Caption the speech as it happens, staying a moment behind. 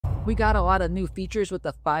We got a lot of new features with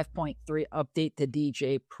the 5.3 update to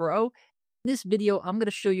Djay Pro. In this video, I'm going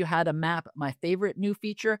to show you how to map my favorite new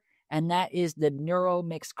feature, and that is the Neural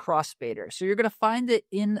Mix Crossfader. So you're going to find it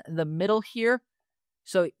in the middle here.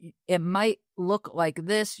 So it might look like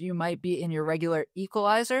this. You might be in your regular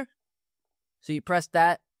equalizer. So you press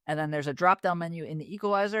that, and then there's a drop-down menu in the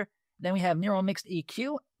equalizer. Then we have Neural Mix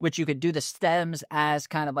EQ, which you could do the stems as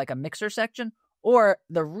kind of like a mixer section. Or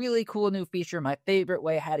the really cool new feature, my favorite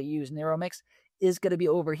way how to use Neural Mix, is going to be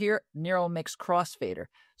over here, Neural Mix Crossfader.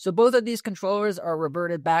 So both of these controllers are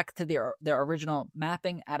reverted back to their original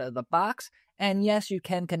mapping out of the box. And yes, you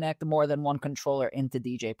can connect more than one controller into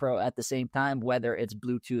Djay Pro at the same time, whether it's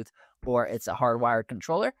Bluetooth or it's a hardwired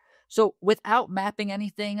controller. So without mapping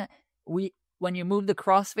anything, when you move the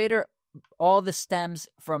crossfader, all the stems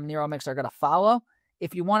from Neural Mix are going to follow.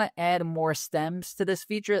 If you want to add more stems to this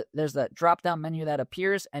feature, there's a drop-down menu that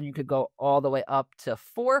appears, and you could go all the way up to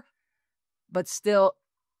 4. But still,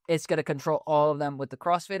 it's going to control all of them with the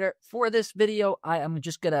crossfader. For this video, I am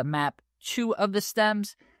just going to map 2 of the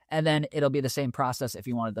stems, and then it'll be the same process if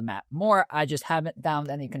you wanted to map more. I just haven't found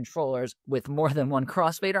any controllers with more than one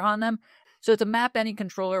crossfader on them. So to map any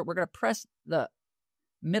controller, we're going to press the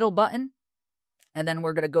middle button, and then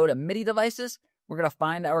we're going to go to MIDI devices. We're going to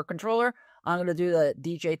find our controller. I'm going to do the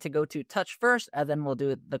DJ to go to touch first, and then we'll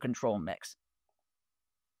do the control mix.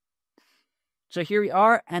 So here we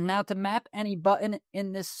are, and now to map any button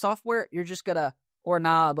in this software, you're just going to, or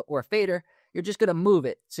knob or fader, you're just going to move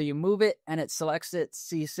it. So you move it, and it selects it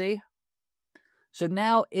CC. So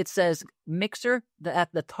now it says mixer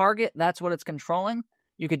at the target. That's what it's controlling.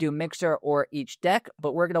 You could do mixer or each deck,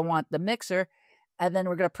 but we're going to want the mixer, and then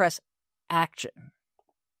we're going to press action.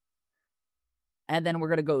 And then we're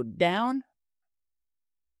going to go down.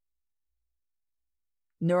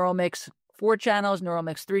 Neural Mix 4 channels, Neural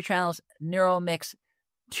Mix 3 channels, Neural Mix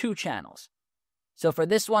 2 channels. So for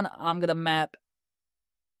this one, I'm going to map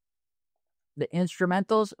the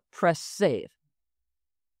instrumentals, press save.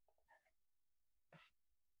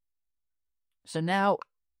 So now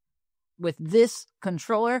with this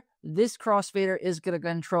controller, this crossfader is going to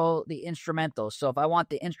control the instrumentals. So if I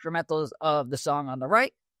want the instrumentals of the song on the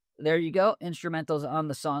right, there you go, instrumentals on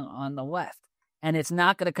the song on the left. And it's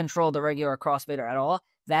not going to control the regular crossfader at all.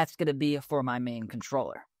 That's going to be for my main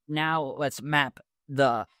controller. Now let's map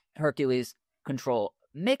the Hercules control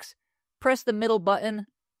mix. Press the middle button,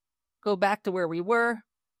 go back to where we were,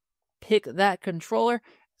 pick that controller.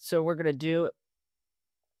 So we're going to do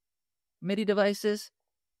MIDI devices.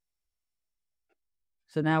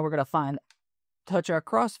 So now we're going to touch our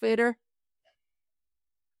crossfader.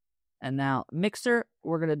 And now mixer,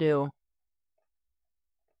 we're going to do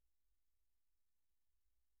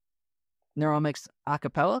Neural Mix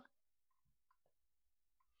Acapella.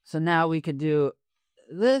 So now we could do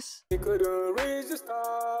this.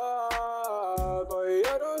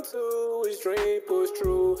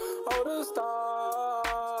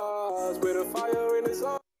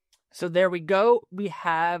 So there we go. We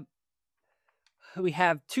have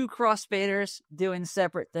 2 crossfaders doing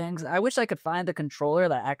separate things. I wish I could find a controller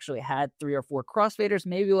that actually had 3 or 4 crossfaders.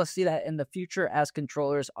 Maybe we'll see that in the future as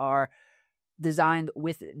controllers are designed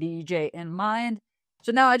with DJ in mind.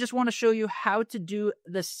 So now I just want to show you how to do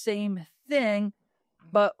the same thing,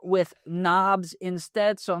 but with knobs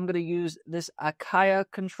instead. So I'm going to use this Akaya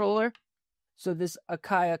controller. So this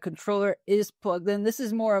Akaya controller is plugged in. This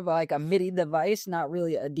is more of like a MIDI device, not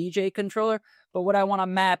really a DJ controller. But what I want to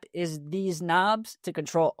map is these knobs to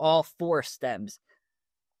control all 4 stems.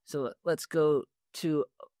 So let's go to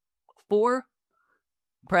 4.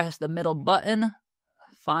 Press the middle button.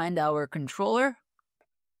 Find our controller.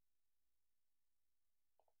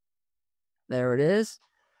 There it is.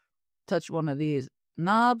 Touch one of these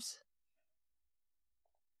knobs.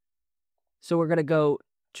 So we're going to go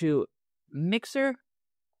to mixer.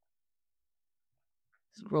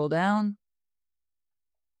 Scroll down.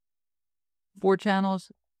 4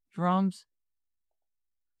 channels, drums.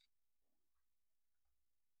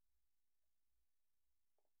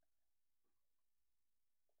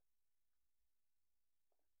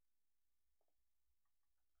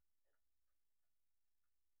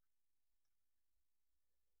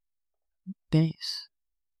 Bass.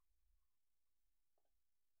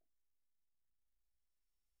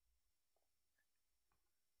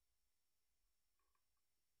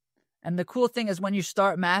 And the cool thing is when you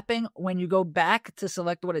start mapping, when you go back to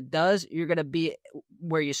select what it does, you're going to be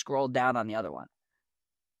where you scroll down on the other one.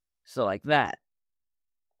 So like that.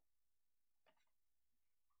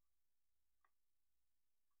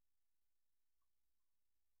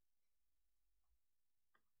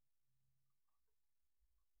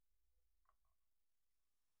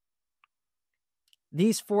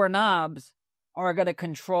 these 4 knobs are going to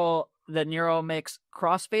control the Neural Mix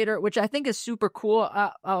Crossfader, which I think is super cool.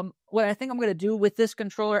 What I think I'm going to do with this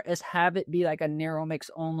controller is have it be like a Neural Mix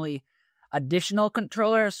only additional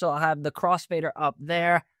controller. So I'll have the Crossfader up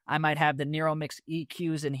there. I might have the Neural Mix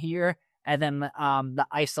EQs in here, and then the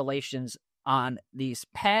isolations on these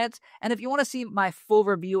pads. And if you want to see my full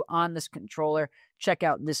review on this controller, check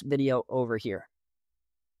out this video over here.